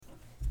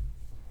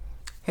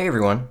Hey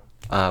everyone,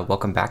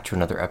 welcome back to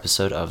another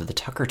episode of the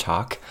Tucker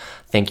Talk.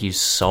 Thank you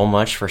so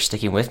much for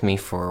sticking with me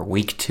for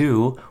week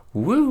 2.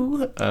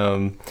 Woo!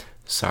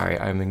 Sorry,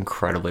 I'm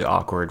incredibly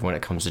awkward when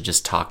it comes to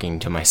just talking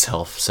to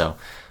myself, so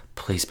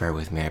please bear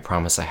with me. I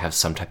promise I have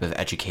some type of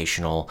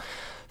educational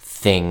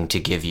thing to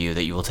give you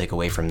that you will take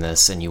away from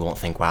this and you won't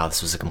think, wow,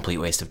 this was a complete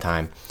waste of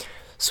time.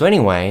 So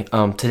anyway,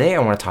 today I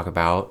want to talk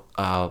about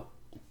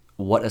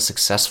what a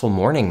successful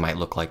morning might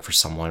look like for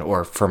someone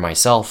or for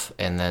myself,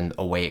 and then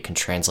a way it can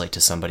translate to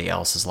somebody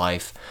else's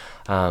life.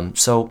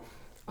 So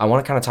I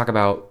want to kind of talk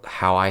about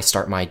how I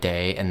start my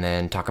day and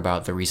then talk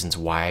about the reasons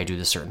why I do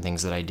the certain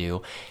things that I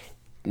do.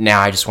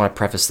 Now, I just want to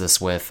preface this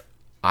with,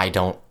 I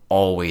don't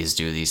always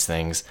do these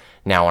things.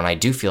 Now, when I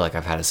do feel like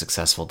I've had a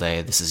successful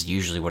day, this is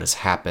usually what has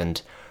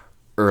happened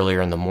earlier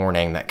in the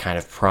morning that kind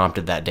of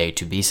prompted that day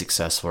to be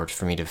successful, or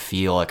for me to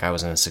feel like I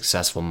was in a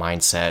successful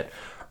mindset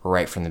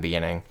right from the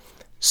beginning.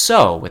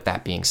 So, with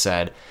that being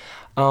said,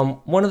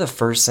 one of the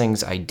first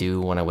things I do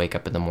when I wake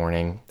up in the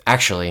morning,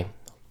 actually,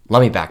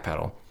 let me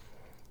backpedal.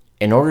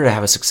 In order to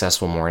have a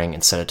successful morning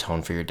and set a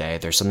tone for your day,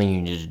 there's something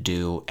you need to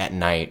do at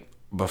night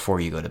before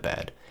you go to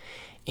bed.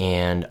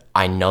 And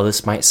I know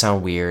this might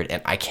sound weird,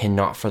 and I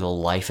cannot for the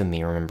life of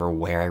me remember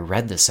where I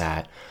read this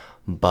at,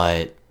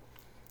 but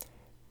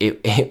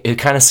it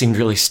kind of seemed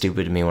really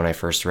stupid to me when I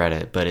first read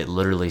it, but it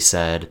literally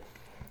said,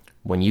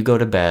 when you go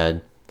to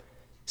bed,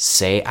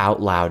 say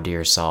out loud to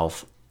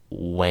yourself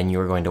when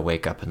you're going to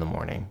wake up in the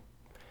morning.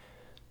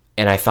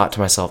 And I thought to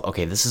myself,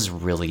 okay, this is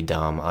really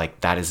dumb.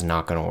 Like, that is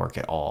not going to work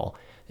at all.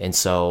 And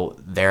so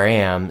there I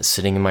am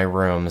sitting in my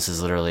room. This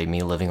is literally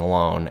me living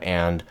alone.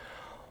 And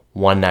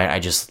one night I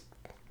just,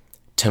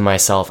 to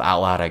myself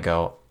out loud, I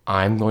go,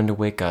 I'm going to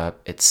wake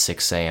up at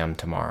 6 a.m.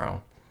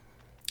 tomorrow.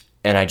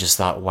 And I just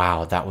thought,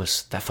 wow,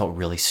 that felt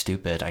really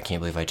stupid. I can't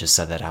believe I just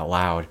said that out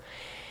loud.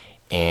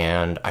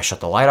 And I shut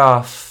the light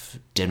off,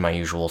 did my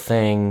usual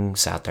thing,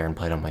 sat there and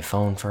played on my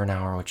phone for an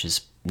hour, which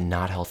is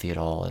not healthy at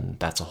all, and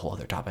that's a whole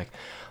other topic.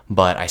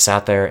 But I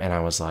sat there and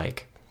I was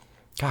like,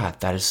 God,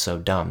 that is so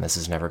dumb. This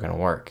is never going to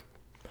work.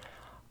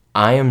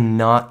 I am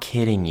not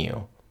kidding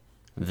you.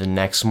 The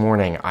next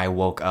morning, I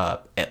woke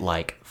up at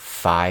like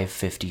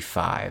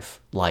 5:55,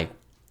 like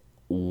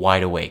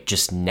wide awake,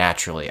 just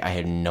naturally. I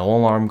had no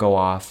alarm go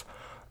off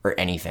or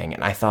anything,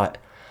 and I thought,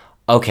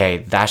 okay,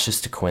 that's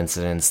just a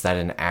coincidence. That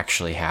didn't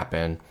actually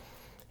happen.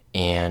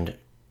 And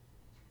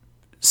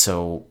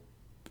so,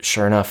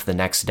 sure enough, the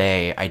next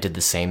day, I did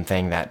the same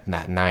thing that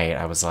night.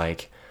 I was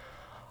like,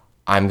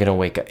 I'm going to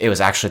wake up.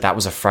 That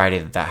was a Friday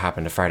that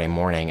happened, a Friday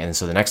morning. And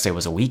so the next day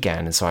was a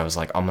weekend. And so I was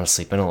like, I'm going to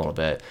sleep in a little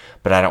bit.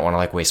 But I don't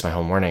want to waste my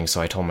whole morning. So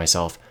I told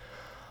myself,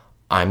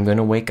 I'm going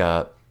to wake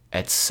up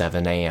at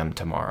 7 a.m.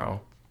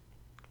 tomorrow.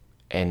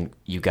 And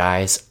you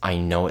guys, I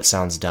know it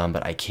sounds dumb,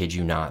 but I kid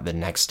you not. The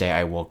next day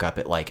I woke up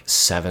at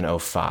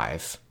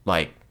 7:05.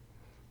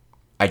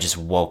 I just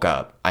woke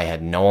up. I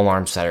had no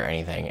alarm set or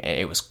anything. And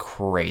it was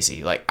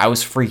crazy. I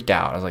was freaked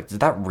out. I was like, did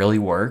that really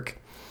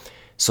work?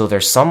 So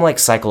there's some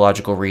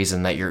psychological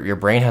reason that your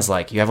brain has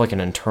you have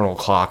an internal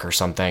clock or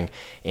something.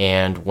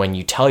 And when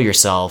you tell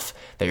yourself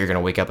that you're going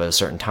to wake up at a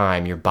certain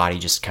time, your body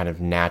just kind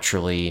of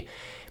naturally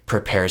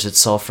prepares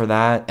itself for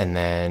that. And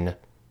then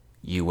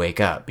you wake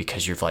up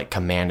because you've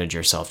commanded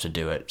yourself to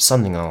do it.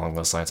 Something along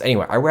those lines.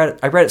 Anyway, I read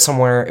it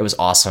somewhere. It was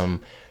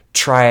awesome.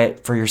 Try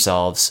it for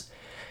yourselves.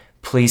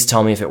 Please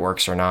tell me if it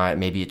works or not.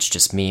 Maybe it's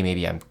just me.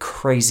 Maybe I'm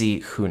crazy.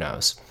 Who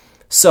knows?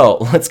 So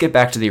let's get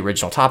back to the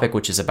original topic,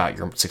 which is about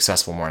your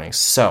successful mornings.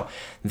 So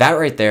that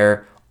right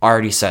there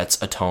already sets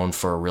a tone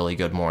for a really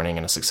good morning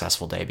and a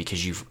successful day,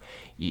 because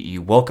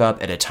you woke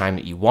up at a time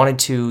that you wanted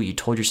to. You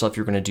told yourself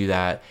you were going to do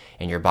that,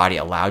 and your body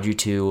allowed you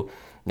to.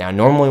 Now,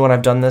 normally when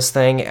I've done this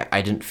thing,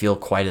 I didn't feel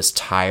quite as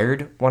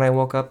tired when I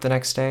woke up the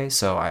next day,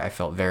 so I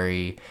felt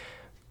very,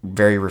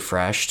 very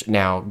refreshed.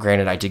 Now,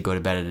 granted, I did go to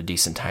bed at a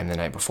decent time the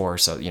night before,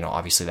 so,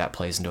 obviously that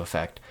plays into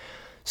effect.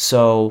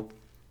 So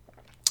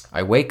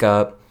I wake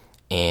up,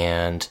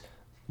 and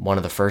one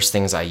of the first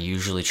things I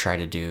usually try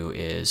to do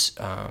is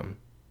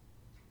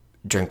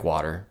drink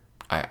water.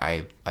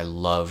 I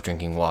love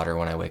drinking water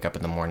when I wake up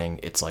in the morning.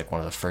 It's one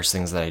of the first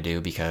things that I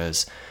do,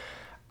 because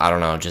I don't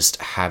know, just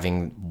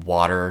having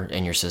water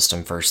in your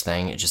system first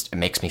thing, it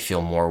makes me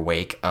feel more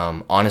awake.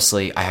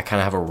 Honestly, I kind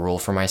of have a rule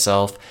for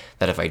myself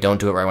that if I don't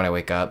do it right when I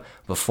wake up,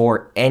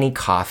 before any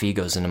coffee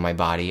goes into my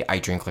body, I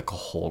drink a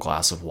whole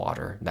glass of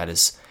water.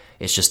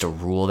 It's just a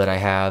rule that I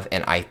have,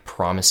 and I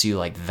promise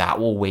you, that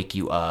will wake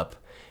you up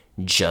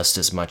just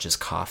as much as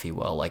coffee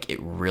will. It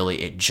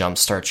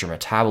jumpstarts your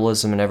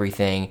metabolism and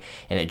everything,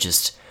 and it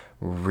just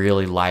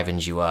really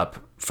livens you up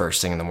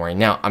first thing in the morning.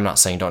 Now, I'm not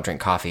saying don't drink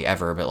coffee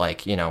ever,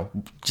 but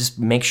just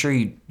make sure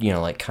you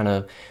kind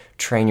of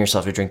train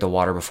yourself to drink the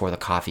water before the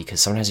coffee,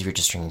 because sometimes if you're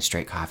just drinking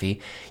straight coffee,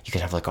 you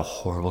can have a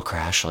horrible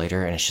crash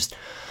later, and it's just,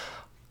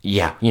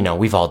 yeah,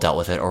 we've all dealt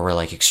with it, or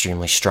we're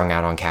extremely strung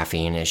out on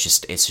caffeine. It's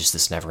just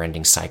this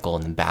never-ending cycle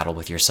and battle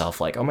with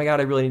yourself, oh my God,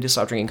 I really need to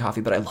stop drinking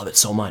coffee, but I love it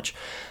so much.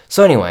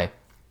 So anyway,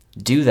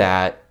 do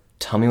that.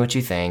 Tell me what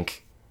you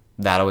think.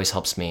 That always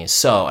helps me.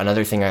 So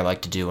another thing I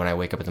like to do when I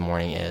wake up in the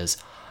morning is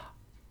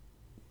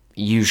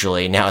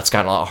usually. Now it's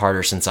gotten a lot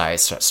harder since I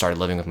started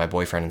living with my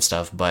boyfriend and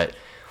stuff, but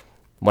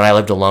when I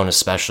lived alone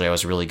especially, I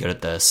was really good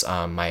at this.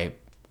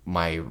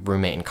 My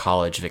roommate in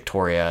college,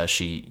 Victoria,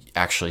 she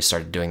actually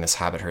started doing this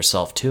habit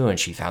herself too, and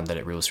she found that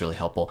it was really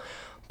helpful.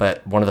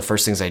 But one of the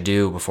first things I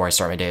do before I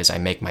start my day is I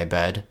make my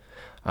bed.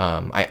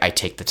 I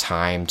take the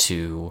time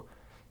to,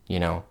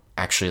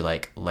 actually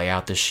like lay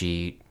out the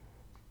sheet,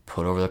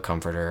 put over the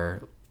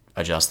comforter,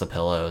 adjust the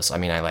pillows. I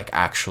mean, I like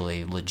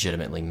actually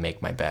legitimately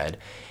make my bed.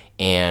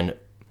 And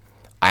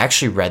I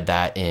actually read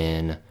that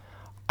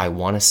I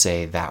want to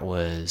say that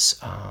was,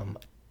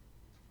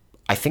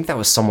 I think that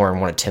was somewhere in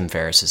one of Tim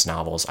Ferriss's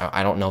novels.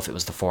 I don't know if it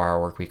was The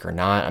 4-Hour Workweek or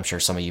not. I'm sure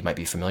some of you might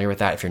be familiar with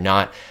that. If you're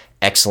not,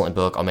 excellent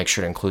book. I'll make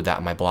sure to include that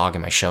in my blog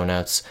and my show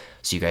notes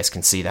so you guys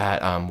can see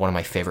that. One of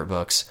my favorite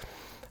books.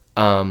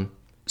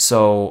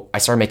 So I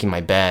started making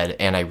my bed,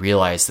 and I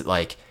realized that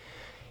like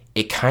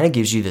it kind of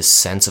gives you this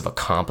sense of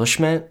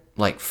accomplishment.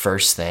 Like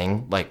first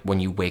thing, like when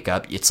you wake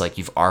up, it's like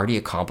you've already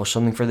accomplished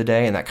something for the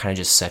day, and that kind of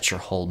just sets your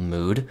whole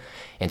mood.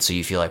 And so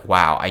you feel like,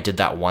 wow, I did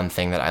that one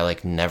thing that I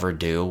like never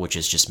do, which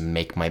is just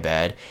make my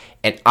bed.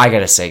 And I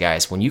gotta say,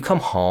 guys, when you come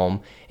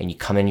home and you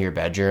come into your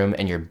bedroom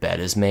and your bed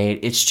is made,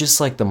 it's just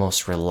like the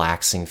most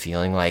relaxing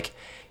feeling. Like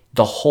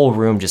the whole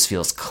room just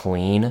feels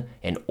clean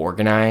and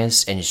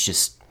organized, and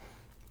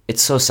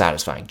it's so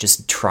satisfying.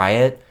 Just try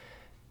it.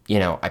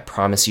 I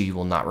promise you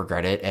will not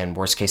regret it. And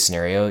worst case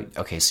scenario,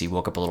 okay, so you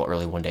woke up a little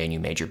early one day and you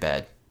made your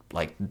bed.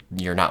 Like,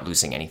 you're not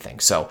losing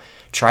anything. So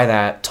try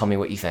that. Tell me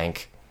what you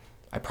think.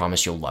 I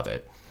promise you'll love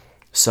it.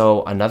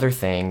 So another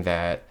thing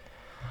that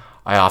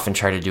I often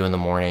try to do in the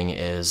morning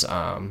is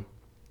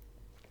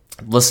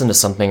listen to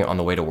something on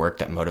the way to work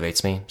that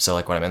motivates me. So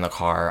like when I'm in the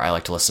car, I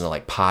like to listen to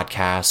like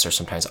podcasts or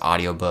sometimes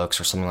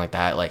audiobooks or something like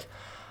that. Like,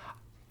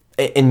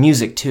 in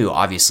music too,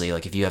 obviously,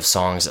 like if you have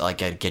songs that like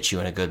get you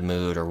in a good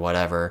mood or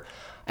whatever.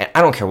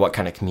 I don't care what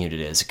kind of commute it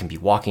is. It can be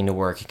walking to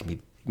work. It can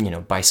be,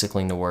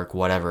 bicycling to work,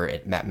 whatever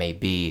that may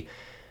be.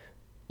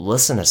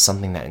 Listen to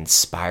something that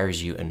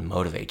inspires you and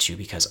motivates you,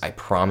 because I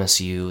promise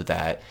you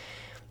that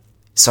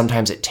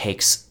sometimes it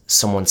takes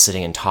someone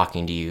sitting and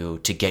talking to you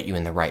to get you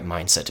in the right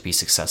mindset to be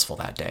successful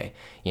that day.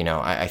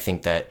 I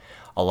think that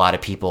a lot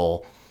of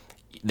people,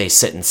 they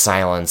sit in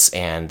silence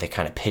and they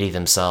kind of pity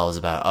themselves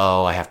about,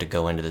 oh, I have to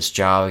go into this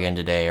job again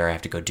today, or I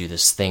have to go do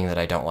this thing that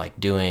I don't like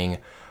doing,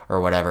 or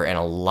whatever. And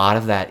a lot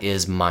of that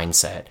is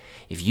mindset.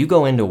 If you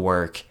go into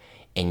work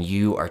and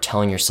you are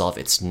telling yourself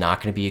it's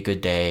not going to be a good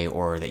day,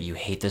 or that you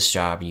hate this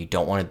job and you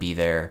don't want to be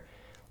there,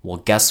 well,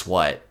 guess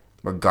what?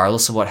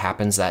 Regardless of what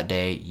happens that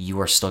day,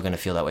 you are still going to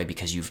feel that way,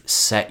 because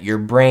your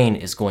brain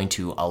is going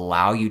to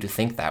allow you to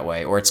think that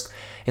way. Or it's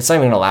not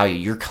even going to allow you.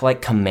 You're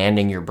like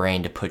commanding your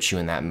brain to put you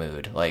in that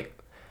mood.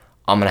 Like,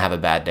 I'm going to have a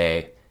bad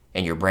day,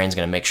 and your brain's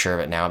going to make sure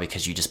of it now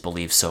because you just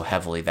believe so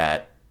heavily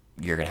that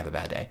you're going to have a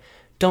bad day.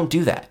 Don't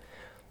do that.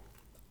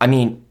 I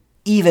mean,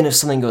 even if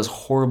something goes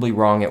horribly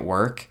wrong at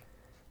work,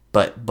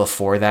 but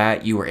before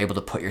that you were able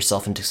to put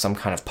yourself into some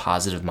kind of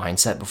positive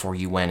mindset before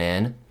you went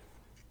in,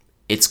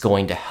 it's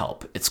going to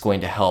help. It's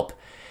going to help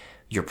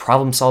your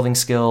problem-solving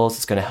skills.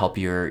 It's going to help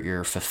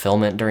your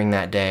fulfillment during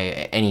that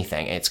day,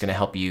 anything. It's going to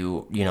help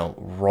you,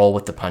 roll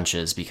with the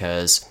punches,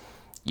 because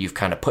you've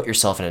kind of put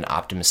yourself in an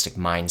optimistic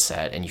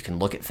mindset, and you can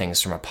look at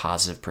things from a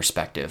positive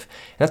perspective.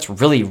 And that's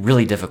really,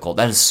 really difficult.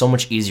 That is so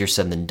much easier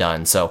said than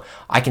done. So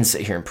I can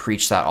sit here and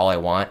preach that all I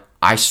want.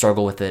 I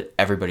struggle with it.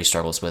 Everybody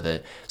struggles with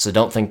it. So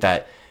don't think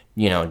that,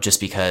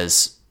 just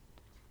because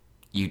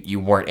you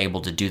weren't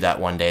able to do that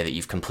one day, that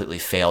you've completely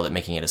failed at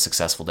making it a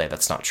successful day.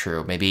 That's not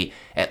true. Maybe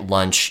at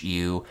lunch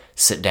you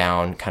sit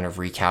down, kind of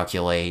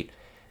recalculate,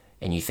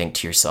 and you think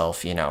to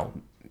yourself,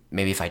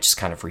 maybe if I just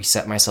kind of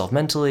reset myself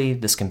mentally,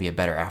 this can be a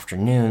better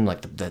afternoon.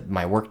 Like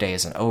my workday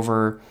isn't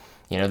over.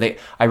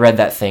 I read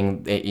that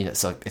thing.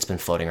 It's been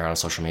floating around on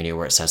social media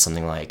where it says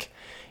something like,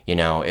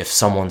 if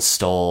someone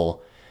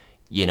stole,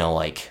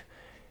 like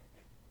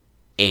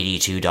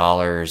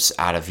 $82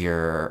 out of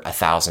your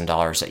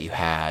 $1,000 that you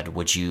had,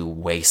 would you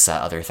waste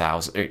that other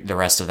the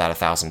rest of that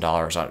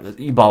 $1,000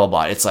 on blah blah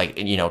blah? It's like,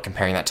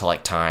 comparing that to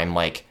like time.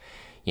 Like,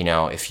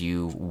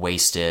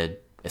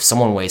 if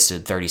someone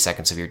wasted 30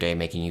 seconds of your day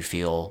making you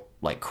feel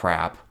like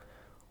crap,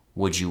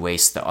 would you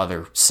waste the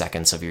other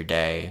seconds of your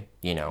day,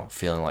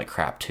 feeling like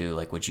crap too?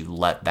 Like, would you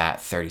let that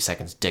 30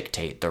 seconds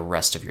dictate the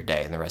rest of your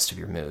day and the rest of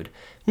your mood?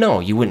 No,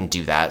 you wouldn't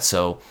do that.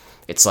 So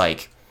it's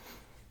like,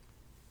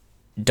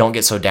 don't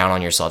get so down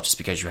on yourself just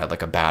because you had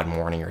like a bad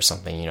morning or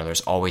something.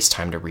 There's always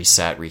time to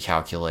reset,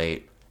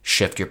 recalculate,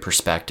 shift your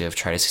perspective,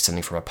 try to see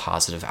something from a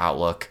positive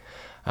outlook.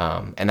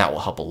 And that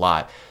will help a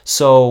lot.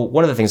 So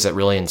one of the things that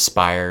really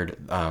inspired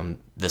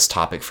this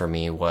topic for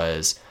me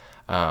was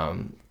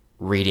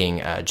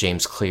reading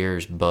James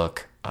Clear's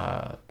book,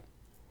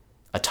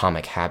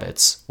 Atomic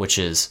Habits, which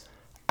is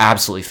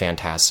absolutely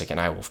fantastic. And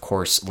I will, of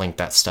course, link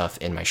that stuff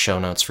in my show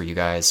notes for you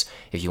guys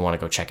if you want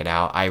to go check it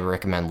out. I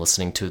recommend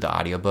listening to the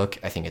audiobook.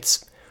 I think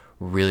it's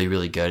really,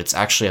 really good. It's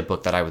actually a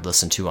book that I would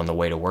listen to on the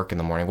way to work in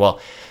the morning. Well,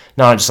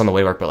 not just on the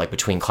way to work, but like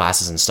between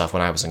classes and stuff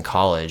when I was in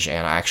college.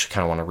 And I actually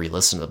kind of want to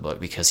re-listen to the book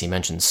because he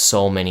mentions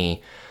so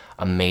many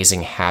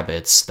amazing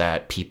habits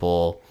that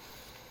people,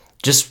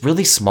 just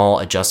really small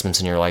adjustments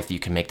in your life that you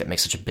can make that make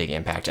such a big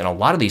impact. And a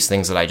lot of these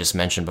things that I just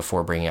mentioned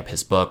before bringing up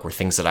his book were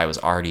things that I was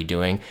already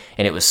doing.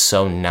 And it was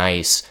so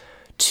nice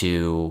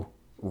to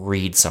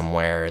read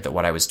somewhere that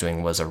what I was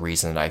doing was a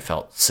reason that I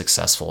felt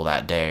successful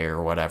that day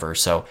or whatever.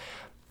 So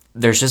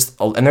there's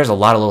a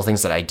lot of little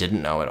things that I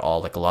didn't know at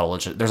all. Like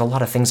there's a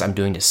lot of things I'm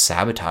doing to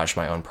sabotage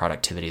my own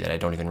productivity that I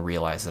don't even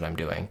realize that I'm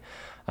doing.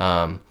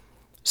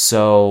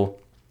 So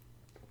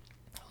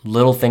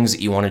little things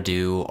that you want to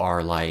do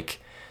are like,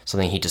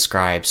 something he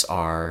describes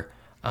are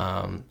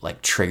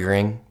like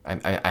triggering.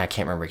 I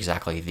can't remember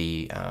exactly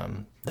the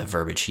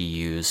verbiage he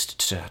used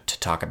to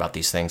talk about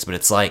these things, but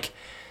it's like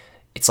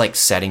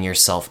setting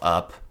yourself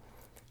up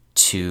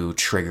to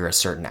trigger a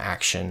certain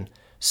action.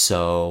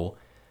 So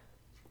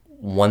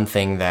one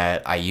thing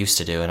that I used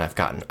to do,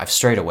 and I've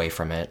strayed away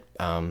from it,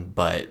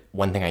 but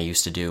one thing I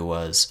used to do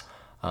was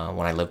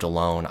when I lived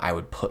alone, I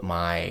would put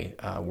my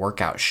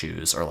workout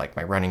shoes or like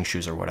my running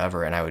shoes or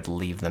whatever, and I would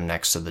leave them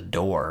next to the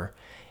door.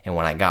 And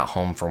when I got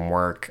home from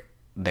work,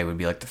 they would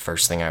be like the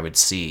first thing I would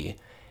see.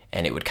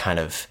 And it would kind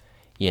of,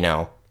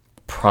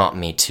 prompt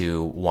me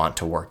to want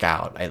to work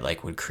out. I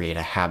would create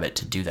a habit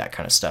to do that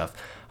kind of stuff.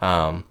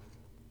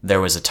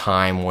 There was a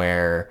time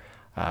where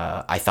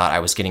I thought I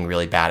was getting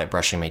really bad at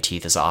brushing my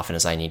teeth as often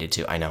as I needed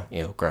to. I know,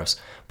 gross.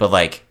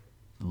 But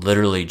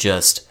literally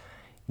just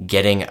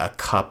getting a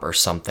cup or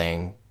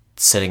something,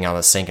 sitting on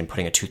the sink and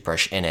putting a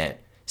toothbrush in it,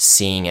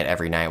 seeing it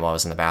every night while I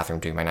was in the bathroom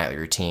doing my nightly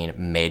routine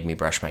made me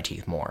brush my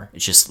teeth more.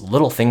 It's just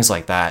little things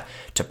like that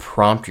to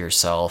prompt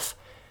yourself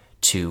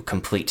to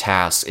complete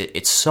tasks.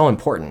 It's so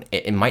important.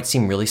 It might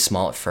seem really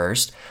small at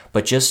first,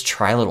 but just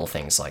try little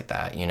things like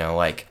that.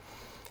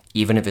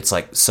 Even if it's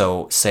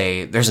so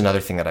say there's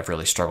another thing that I've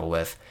really struggled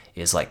with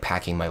is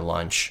packing my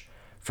lunch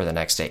for the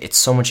next day. It's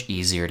so much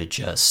easier to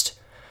just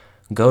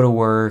go to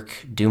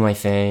work, do my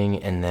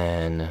thing, and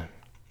then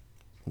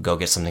go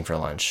get something for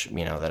lunch,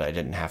 that I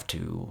didn't have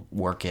to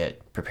work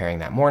it preparing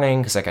that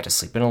morning because I got to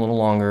sleep in a little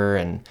longer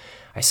and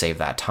I saved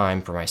that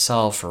time for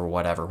myself or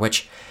whatever,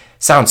 which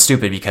sounds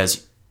stupid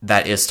because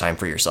that is time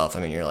for yourself. I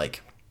mean, you're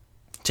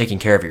taking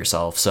care of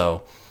yourself.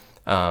 So,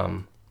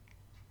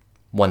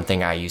 one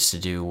thing I used to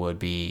do would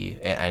be,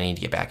 and I need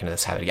to get back into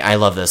this habit again. I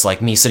love this.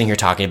 Me sitting here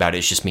talking about it,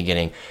 it's just me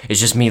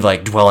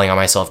dwelling on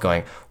myself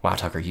going, wow,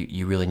 Tucker,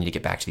 you really need to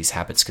get back to these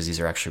habits because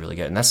these are actually really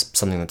good. And that's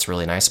something that's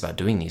really nice about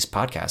doing these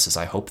podcasts is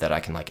I hope that I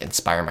can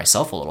inspire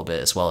myself a little bit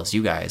as well as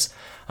you guys.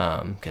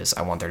 Because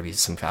I want there to be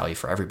some value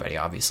for everybody,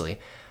 obviously.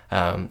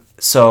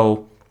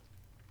 So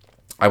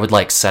I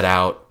would set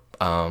out,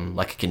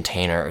 a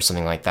container or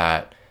something like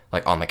that,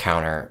 on the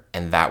counter,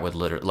 and that would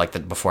literally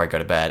before I go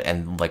to bed,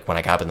 and when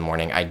I got up in the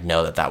morning, I'd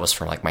know that was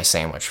for my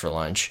sandwich for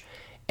lunch,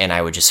 and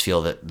I would just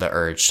feel the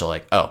urge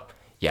to oh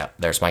yeah,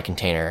 there's my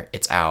container,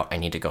 it's out, I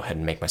need to go ahead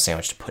and make my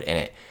sandwich to put in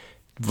it.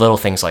 Little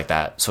things like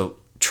that. So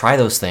try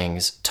those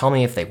things. Tell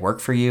me if they work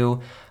for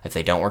you. If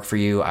they don't work for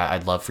you,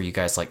 I'd love for you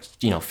guys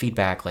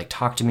feedback,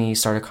 talk to me,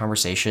 start a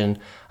conversation.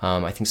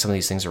 I think some of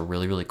these things are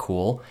really, really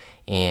cool,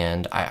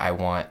 and I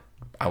want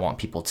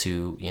people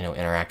to,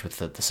 interact with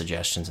the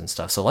suggestions and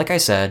stuff. So like I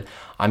said,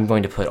 I'm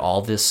going to put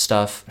all this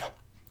stuff,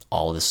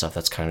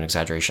 that's kind of an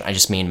exaggeration. I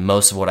just mean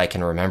most of what I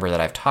can remember that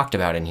I've talked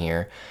about in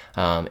here,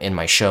 in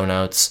my show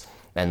notes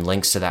and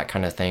links to that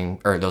kind of thing,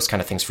 or those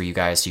kind of things for you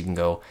guys. So you can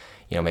go,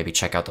 maybe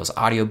check out those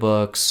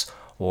audiobooks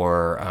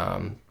or,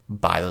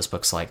 buy those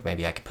books.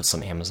 Maybe I could put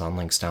some Amazon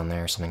links down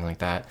there or something like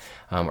that.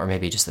 Or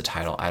maybe just the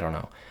title. I don't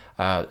know.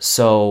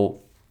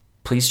 So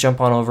please jump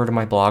on over to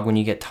my blog when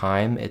you get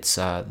time. It's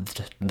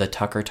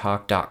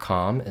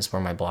thetuckertalk.com is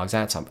where my blog's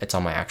at. It's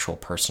on my actual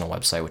personal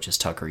website, which is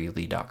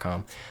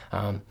tuckerulee.com.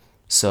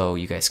 So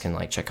you guys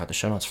can check out the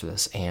show notes for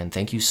this. And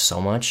thank you so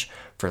much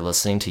for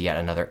listening to yet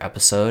another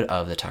episode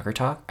of the Tucker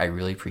Talk. I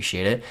really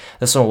appreciate it.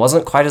 This one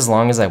wasn't quite as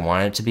long as I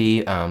wanted it to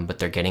be, but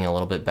they're getting a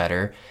little bit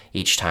better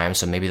each time.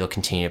 So maybe they'll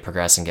continue to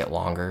progress and get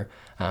longer.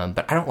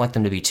 But I don't like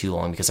them to be too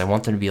long because I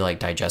want them to be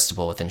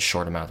digestible within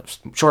short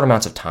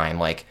amounts of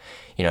time. If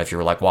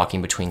you're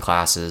walking between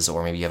classes,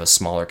 or maybe you have a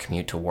smaller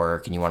commute to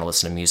work and you want to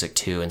listen to music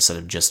too instead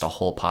of just a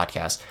whole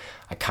podcast,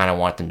 I kind of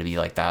want them to be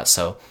like that.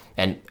 So,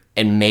 and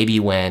maybe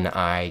when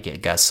I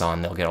get guests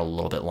on, they'll get a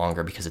little bit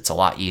longer because it's a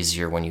lot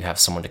easier when you have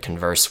someone to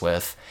converse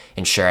with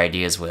and share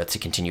ideas with to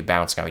continue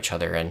bouncing off each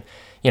other, and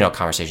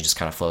conversation just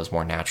kind of flows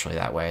more naturally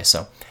that way.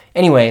 So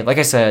anyway, like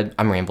I said,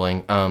 I'm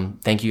rambling.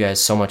 Thank you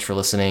guys so much for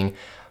listening.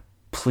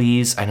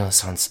 Please, I know this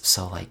sounds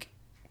so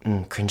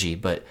cringy,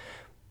 but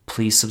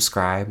please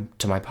subscribe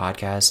to my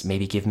podcast.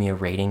 Maybe give me a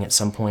rating at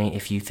some point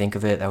if you think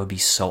of it. That would be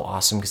so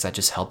awesome because that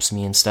just helps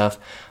me and stuff.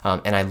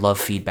 And I love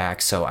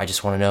feedback, so I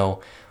just want to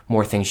know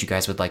more things you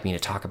guys would like me to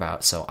talk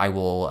about. So I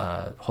will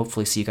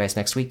hopefully see you guys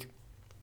next week.